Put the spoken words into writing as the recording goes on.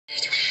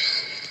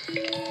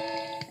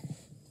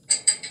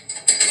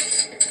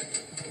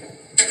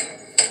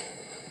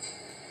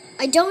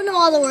I don't know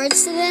all the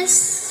words to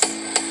this,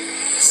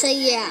 so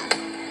yeah.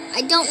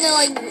 I don't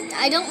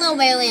know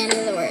barely any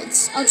of the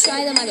words. I'll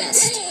try them my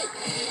best.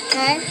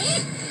 Okay?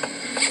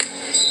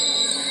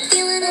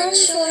 Feeling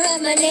unsure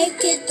of my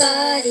naked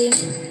body.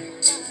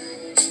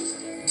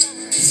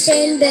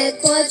 Staying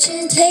back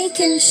watching,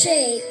 taking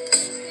shape.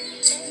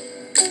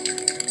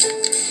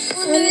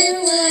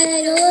 Wondering why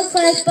I don't look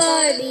like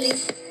Barbie.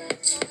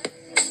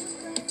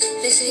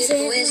 They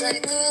say boys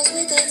like girls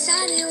with a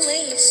tiny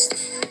waist.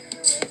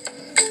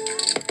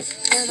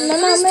 And my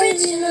mom's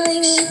originally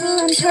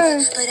on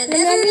her, but I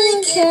never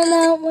really cared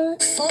about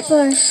what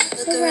for.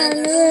 Look around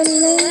the room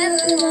and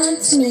nobody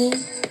wants me.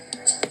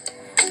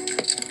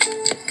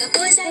 Got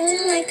boys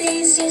acting like they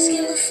ain't seen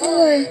skin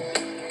before.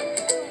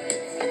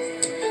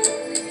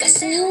 Got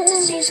someone to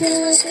change 'cause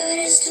my skirt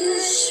is too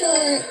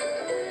short.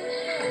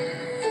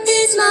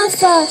 It's my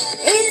fault,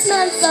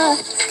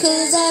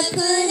 'cause I put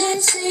that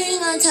thing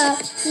on top.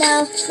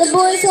 Now the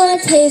boys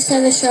want a taste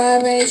of a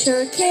strawberry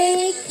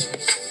shortcake.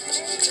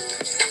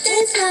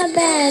 That's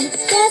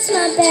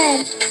my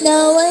bad.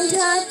 No one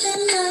taught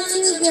them not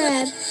to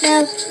grab.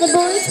 Now the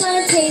boys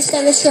want a taste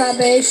of a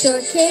strawberry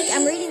shortcake.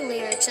 I'm reading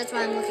lyrics, that's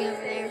why I'm looking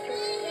over there.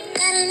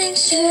 Gotta make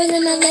sure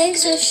that my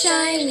legs are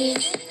shiny.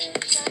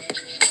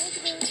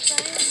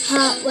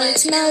 Hot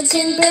wax melts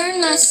and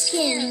burn my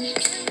skin.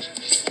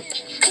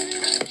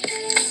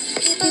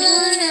 People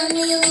around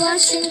me are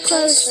watching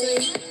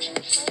closely,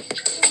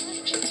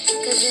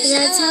 'cause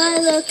that's how I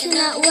look and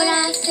not what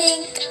I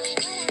think.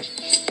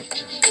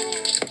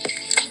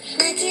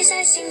 Nikes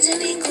I seem to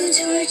be glued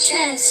to her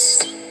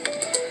chest,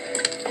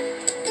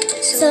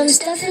 so I'm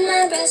stuffing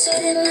my breasts so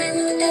they might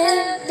look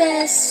their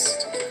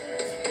best.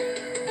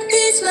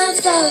 It's my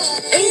fault,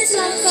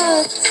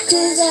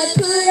 'cause I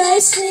put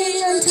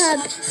icing on top.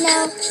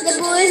 Now the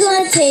boys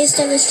want a taste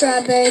of a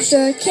strawberry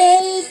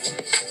shortcake.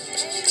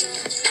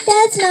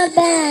 That's not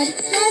bad.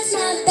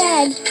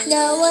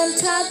 No one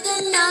taught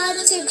them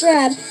not to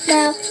grab.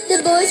 Now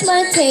the boys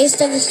want a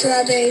taste of a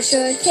strawberry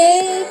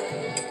shortcake.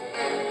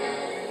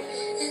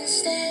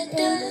 Instead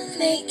of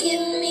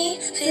making me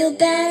feel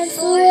bad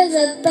for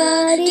the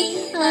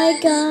body I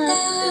got,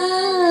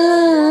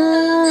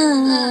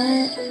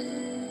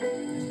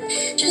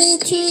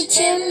 just teach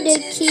him to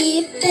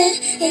keep it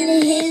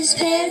in his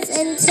pants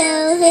and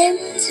tell him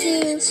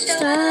to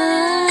stop.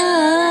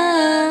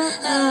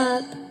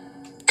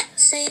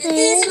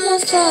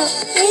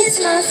 It's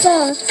my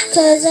fault,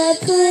 'cause I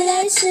put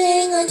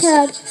icing on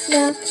top.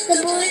 Now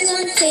the boys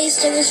want a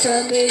taste of a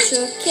strawberry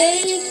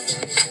shortcake.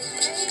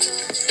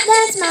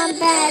 That's my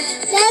bad.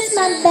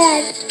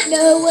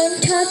 No one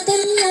taught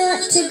them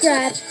not to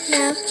grab.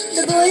 Now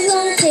the boys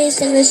want a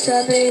taste of a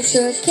strawberry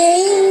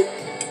shortcake.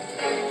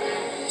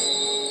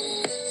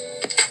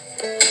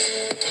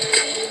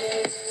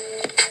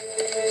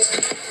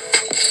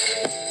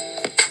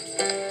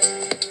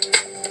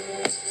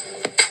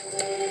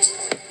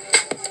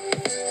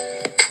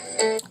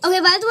 Okay,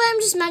 by the way,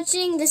 I'm just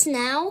mentioning this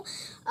now.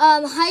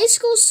 High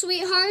school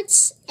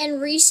sweethearts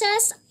and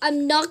recess,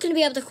 I'm not going to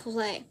be able to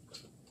play.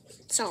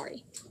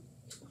 Sorry.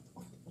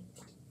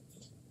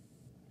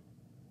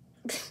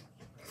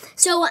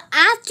 So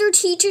after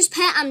teacher's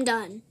pet, I'm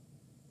done.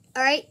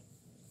 All right?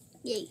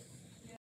 Yay.